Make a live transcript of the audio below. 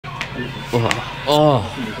Oh.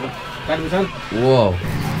 Whoa.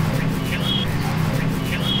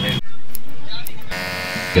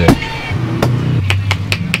 Good.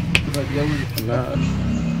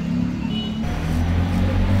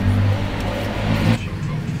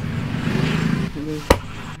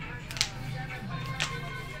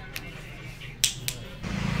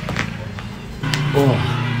 Oh.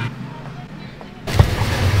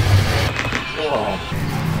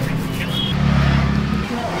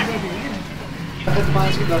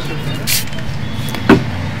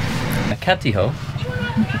 A catty ho.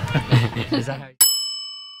 Is that how?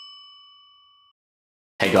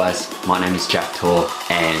 Hey guys, my name is Jack Tor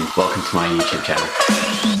and welcome to my YouTube channel.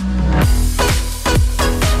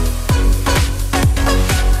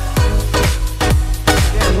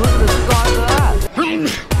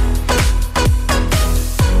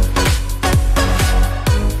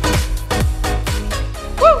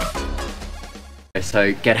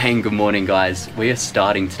 So g'day and good morning guys. We are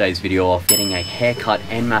starting today's video off getting a haircut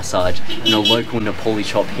and massage in a local Nepali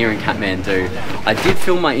shop here in Kathmandu. I did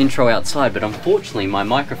film my intro outside, but unfortunately my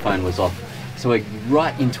microphone was off. So we're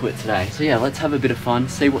right into it today. So yeah, let's have a bit of fun,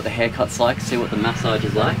 see what the haircut's like, see what the massage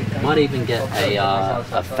is like. Might even get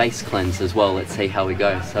a face cleanse as well. Let's see how we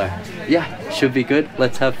go. So yeah, should be good.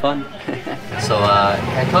 Let's have fun. So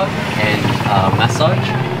haircut and massage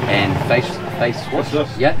and face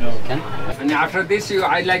wash. Yeah, can. And after this,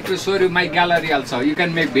 I'd like to show you my gallery also. You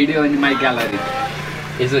can make video in my gallery.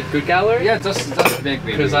 Is it good gallery? Yeah, just make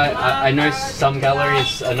video. Because I know some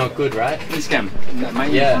galleries are not good, right? Scam.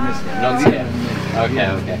 Yeah, not scam. Okay,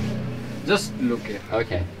 yeah. Okay. Just look here.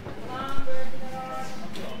 Okay.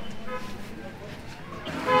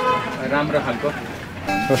 राम्रो खालको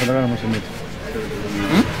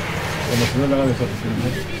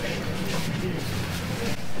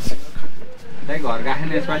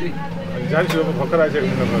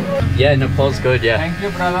Yeah, Nepal's good, yeah. Thank you,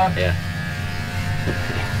 brother. Yeah.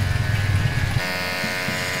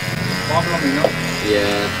 Problem, you know?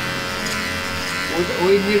 Yeah.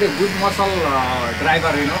 We need a good muscle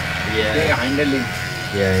driver, you know? Yeah. They handling.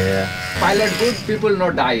 Yeah. Pilot good, people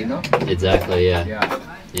not die, you know? Exactly, yeah.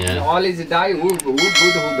 Yeah. All is die, who good,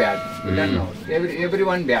 who bad. We don't know.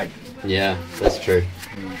 Everyone bad. Yeah, that's true.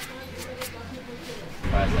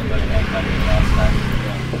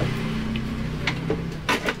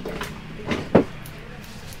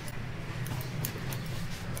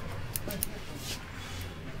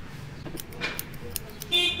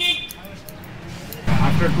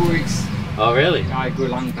 After 2 weeks. Oh really? I go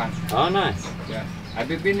long time. Oh nice. Yeah.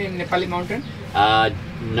 Have you been in Nepali mountain?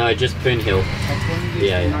 No, just Poon Hill.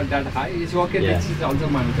 Yeah. Not that high. It's okay. Yeah. This is also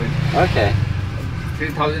mountain. Okay.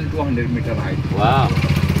 3,200 meter height. Wow.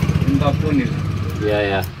 In the Poon Hill.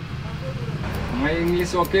 Yeah. My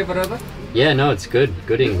English okay, brother? Yeah, no, it's good.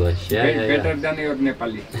 Good English. Yeah, Better than your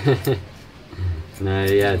Nepali. No,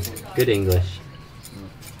 yeah, it's good English.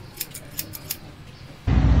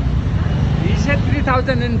 He said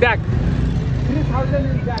 3,000 in back. 3,000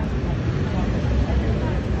 in back.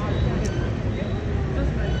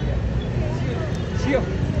 Sure.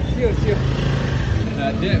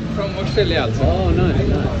 They're from Australia also. Oh, nice.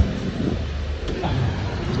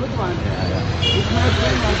 Good one. It's my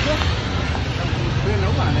friend also.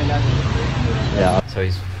 Yeah, so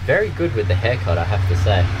he's very good with the haircut, I have to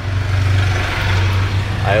say.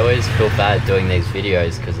 I always feel bad doing these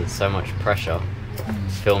videos because it's so much pressure,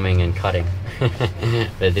 filming and cutting.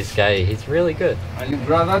 But this guy, he's really good. And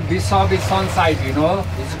brother, this shop is sun side, you know,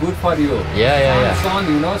 it's good for you. Yeah. Sun,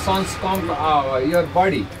 you know, sun's come your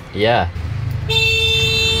body. Yeah.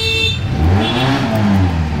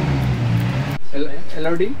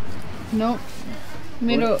 LOD? No.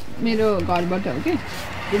 मेरो घरबाट हो के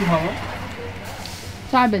कुन ठाउँ हो?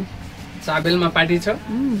 चाबेलमा party छ?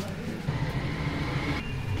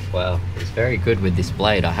 Wow, he's very good with this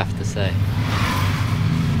blade, I have to say.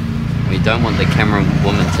 We don't want the camera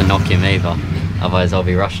woman to knock him either, otherwise I'll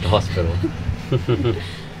be rushed to hospital.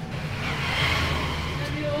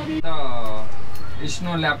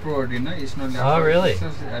 Snow leopard, you know, snow leopard. Oh, really?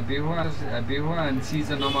 Before and she's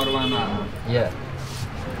the #1 Yeah.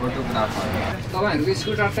 photographer. तपाईहरुको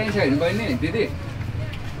scooter चाहिँ छ हैन बहिनी दिदी?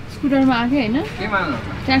 स्कुटरमा आके हैन? केमा?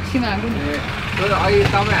 ट्याक्सीमा आको नि। तर अहिले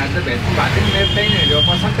तपाईहरु त भेट्नु भएको थियो मेरो त्यही नै हो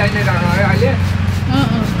पसन्द त्यही नै रहनु है अहिले?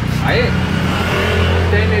 है?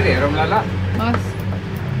 त्यही नै हेरौँला ल? हस्।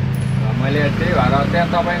 मैले त्यही भएर त्यहाँ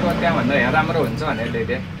तपाईको त्यहाँ भन्दा यहाँ राम्रो हुन्छ भनेर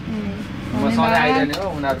ल्याइदिए। म सधैँ आइजाने हो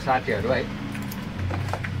उनीहरु साथीहरु है।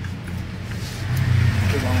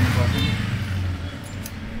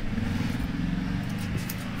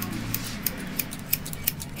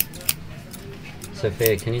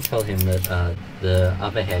 Sophia, can you tell him that The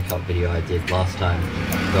other haircut video I did last time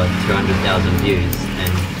got 200,000 views,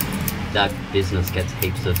 and that business gets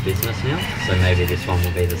heaps of business now, so maybe this one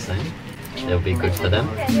will be the same. It'll be good for them.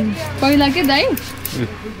 पहिला के दाइ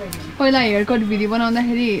पहिला hair cut video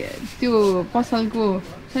बनाउँदाखेरि त्यो पसलको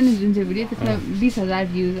छ नि जुन चाहिँ video त्यसमा 20,000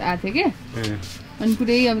 views आएको थियो के अनि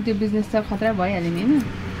पुरै अब त्यो बिजनेस त खतरा भइहाल्यो नि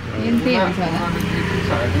हैन त्यही हुन्छ होला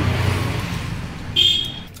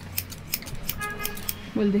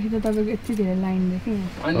बोलदेखि त तपाईको यति धेरै लाइन देखे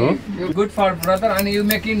अनि you good for brother and you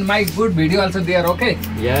making my good video also there, okay?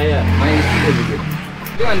 Yeah. My video.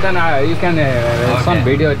 And then you can some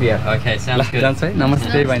video there. Okay, sounds good.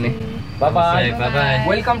 Namaste, bye. Bye. Bye.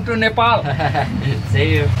 Welcome to Nepal. See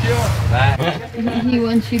you. Bye. He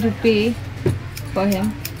wants you to pay for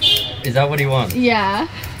him. Is that what he wants? Yeah.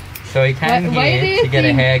 So he came Why do here you to get a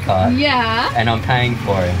think- haircut, Yeah. and I'm paying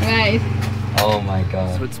for it. Right. Oh my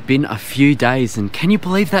god. So it's been a few days, and can you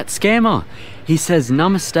believe that scammer? He says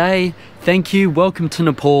namaste, thank you, welcome to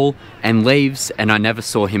Nepal, and leaves, and I never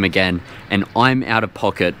saw him again, and I'm out of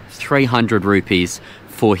pocket 300 rupees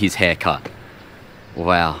for his haircut.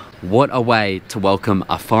 Wow, what a way to welcome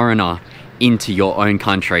a foreigner into your own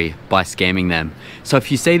country by scamming them. So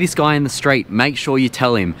if you see this guy in the street, make sure you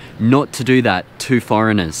tell him not to do that to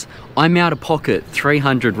foreigners. I'm out of pocket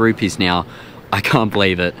 300 rupees now. I can't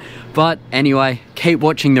believe it. But anyway, keep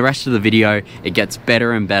watching the rest of the video. It gets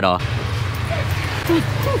better and better.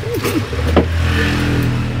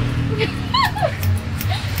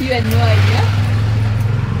 You had no idea?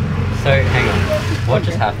 So hang on, what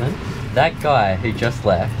just happened? That guy who just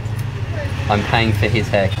left, I'm paying for his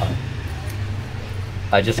haircut.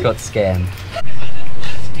 I just got scammed.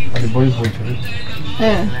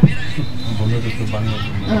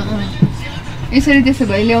 यसरी त्यसो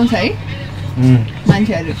भए ल्याउँछ है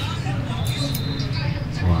मान्छेहरु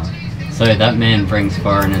Wow. So that man brings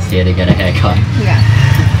foreigners here to get a haircut. Yeah.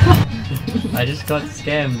 I just got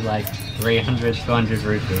scammed like 300, 200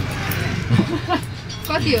 rupees.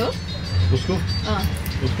 कति हो उसको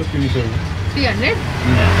 300 300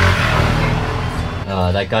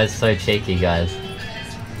 Oh, that guy's so cheeky, guys.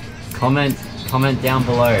 Comment down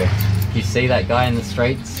below. If you see that guy in the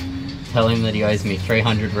streets, tell him that he owes me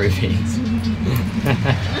 300 rupees.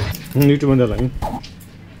 YouTube बंदा line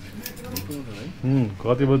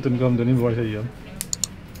कति बोल तुम कम देनी बढ़ जाइए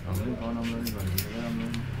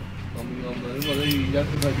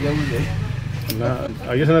ना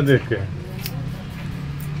आगे से ना देख के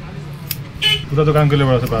पूरा दुकान के लिए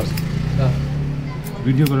बड़ा सा पास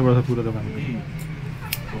वीडियो करे बड़ा सा पूरा दुकान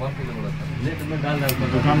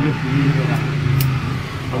दुकान के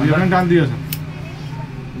अभी आपने डाल दिया सर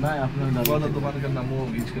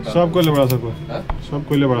सब को ले बड़ा सा को सब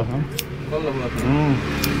को ले बड़ा सा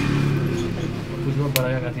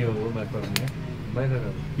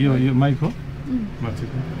ये माइक हो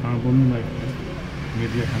हाँ वो mic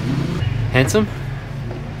media Handsome?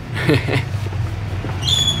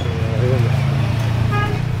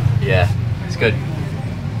 Yeah, it's good.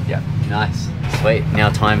 Yeah, nice. Sweet. Now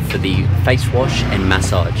time for the face wash and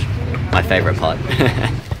massage. My favorite part.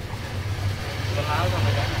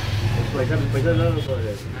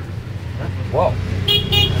 Wow.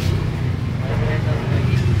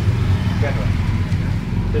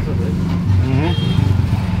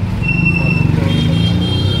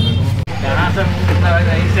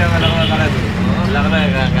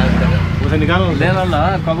 उसे निकालो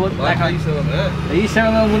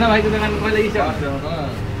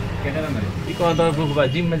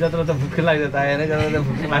जिम में जाता तो भूख लग जाता है ना जाता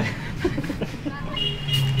भूख लग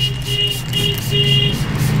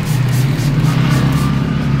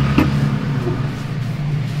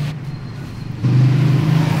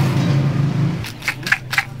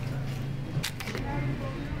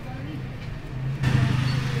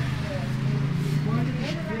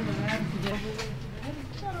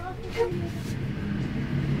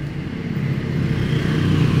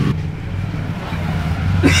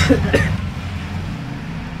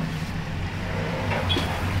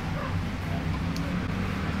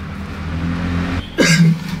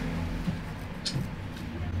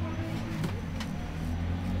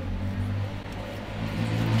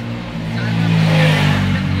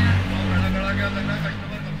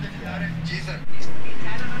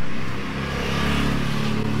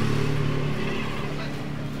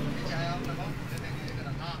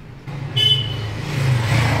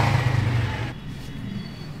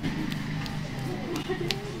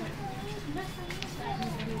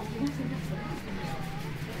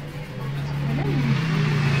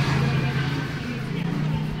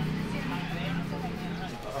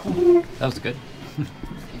That was good.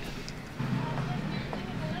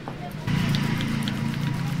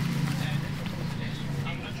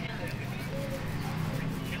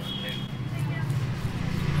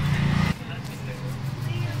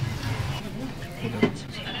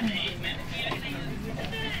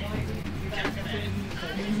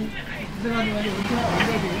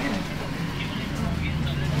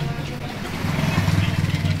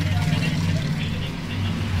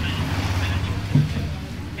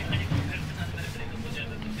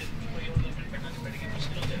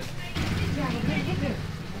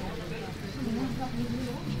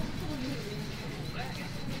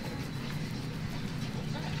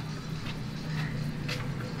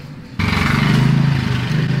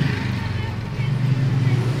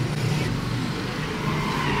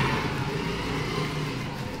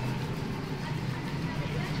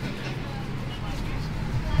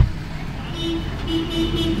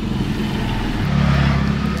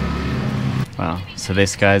 Wow, so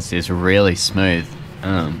this, guys, is really smooth.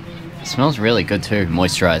 It smells really good too,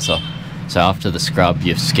 moisturizer. So after the scrub,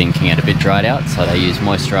 your skin can get a bit dried out, so they use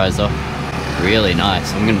moisturizer. Really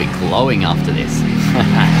nice. I'm gonna be glowing after this.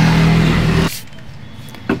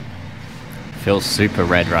 Feels super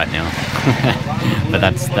red right now. But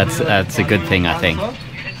that's a good thing, I think.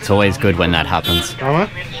 It's always good when that happens.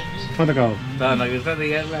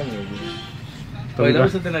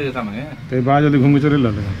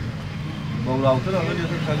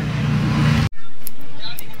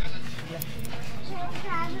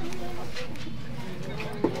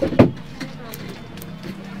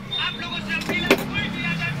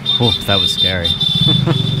 Oh, that was scary.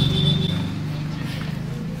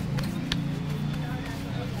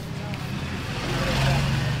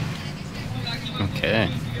 Okay.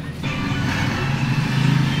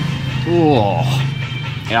 Oh,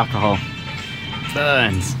 alcohol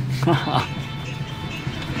burns.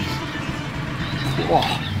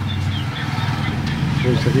 Oh.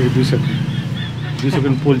 2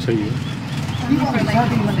 second पोल चाहिए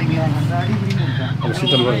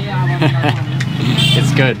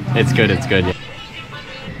It's good. It's good. It's good.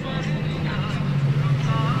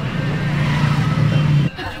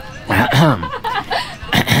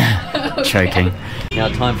 Choking. Now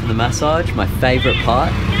time for the massage. My favorite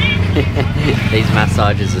part. These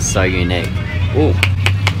massages are so unique. Ooh.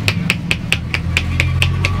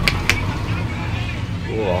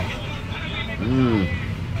 Ooh. Mmm.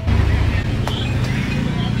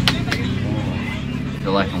 I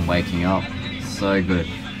feel like I'm waking up. So good.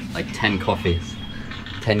 Like 10 coffees.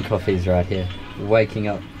 10 coffees right here. Waking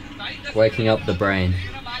up the brain.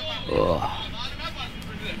 Oh.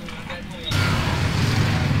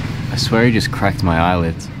 I swear he just cracked my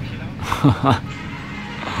eyelids.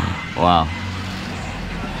 Wow.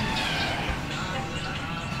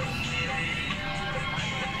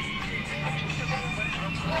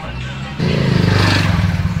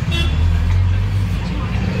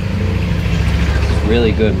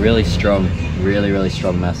 Really good, really strong, really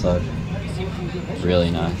strong massage.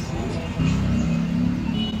 Really nice.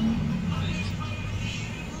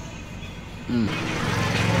 Mm.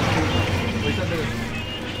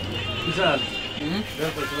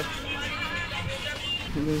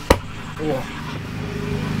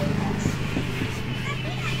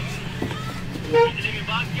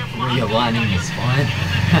 Realigning the spine.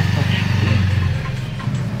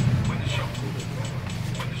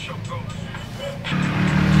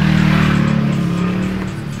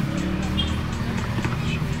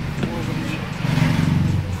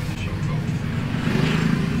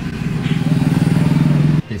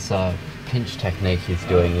 This pinch technique he's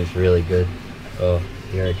doing is really good. Oh,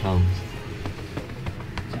 here it comes.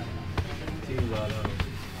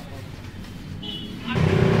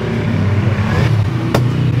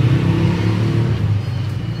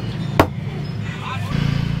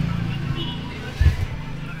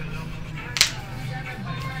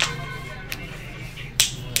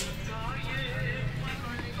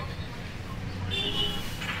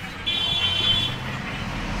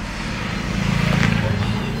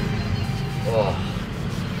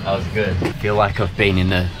 That was good. I feel like I've been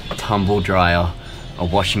in a tumble dryer, a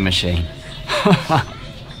washing machine.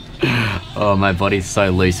 Oh, my body's so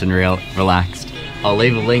loose and relaxed. I'll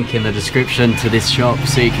leave a link in the description to this shop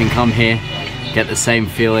so you can come here, get the same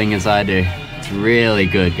feeling as I do. It's really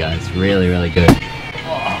good, guys. Really good.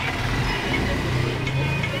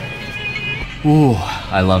 Ooh,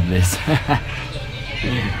 I love this.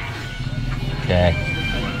 Okay.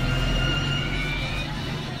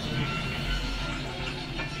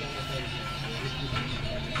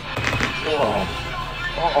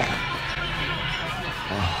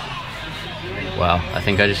 Wow, I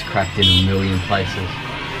think I just cracked in a million places.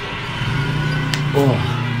 Oh.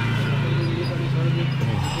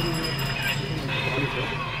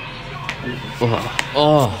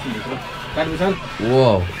 Oh.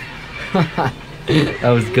 Whoa. That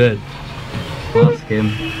was good. Ask him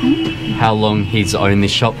how long he's owned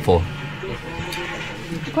this shop for.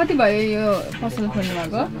 कति भयो यो पसल खोल्नु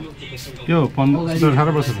भएको? यो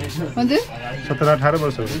 17-18 वर्ष भयो. हजुर? 17-18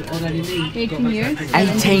 वर्ष हो. 18 years.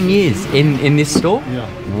 18 years in this store? Yeah.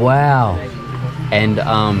 Wow. And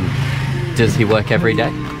does he work every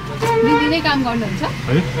day? दिनदिनै काम गर्नुहुन्छ?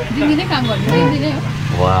 है? दिनदिनै काम गर्नुहुन्छ? दिनदिनै हो?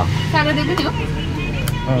 Wow. Saturday पनि हो?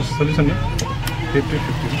 Solution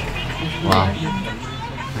 50-50. Wow.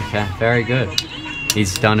 Okay, very good.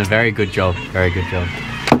 He's done a very good job. Very good job.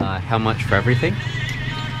 How much for everything?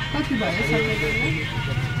 कति भयो Saturday?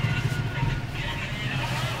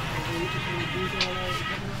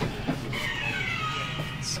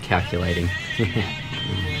 just calculating.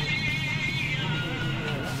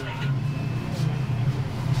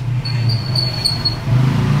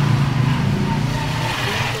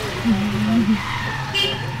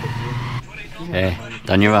 Okay,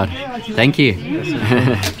 dhanyavad. Thank you.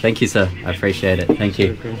 Thank you, sir. I appreciate it. Thank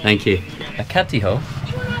you. Thank you. A katiho?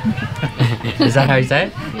 Is that how you say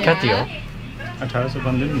it? Katiho? 1800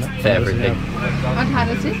 बन्दिनु न For everything.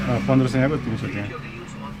 1800 1500 यहाँको 300 त्यहाँ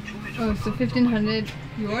Oh, so 1500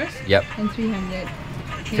 yours? Yep. And 300.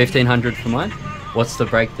 1500 for mine? What's the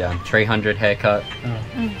breakdown? 300 haircut,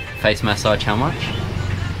 face massage, how much?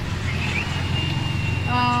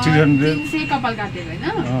 300 300 कपाल काटेको हैन?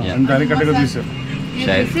 Yeah. अनि दाह्री काटेको 200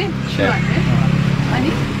 Shave. Shave. अनि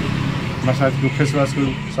मसाजको face वासको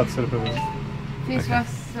 700 रुपैयाँ face wash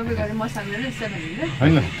सबै गरेर मसाज गरेर 700.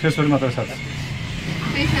 हैन फेस वास मात्र 700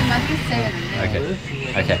 फेसियल मात्र 700. Okay.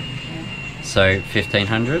 Okay. So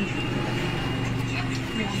 1500.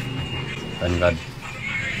 Dhanyavad.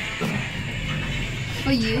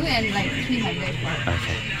 For you and like 300 for.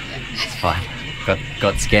 Okay. It's fine.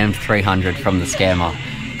 Got scammed 300 from the scammer.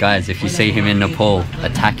 Guys, if you see him in Nepal,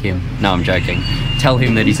 attack him. No, I'm joking. Tell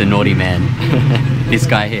him that he's a naughty man. This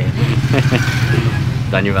guy here.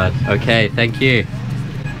 Dhanyavad. Okay, thank you.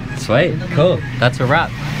 Sweet, cool. That's a wrap.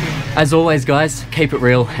 As always, guys, keep it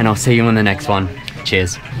real, and I'll see you on the next one.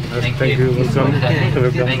 Cheers. Thank you.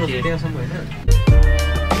 Thank you.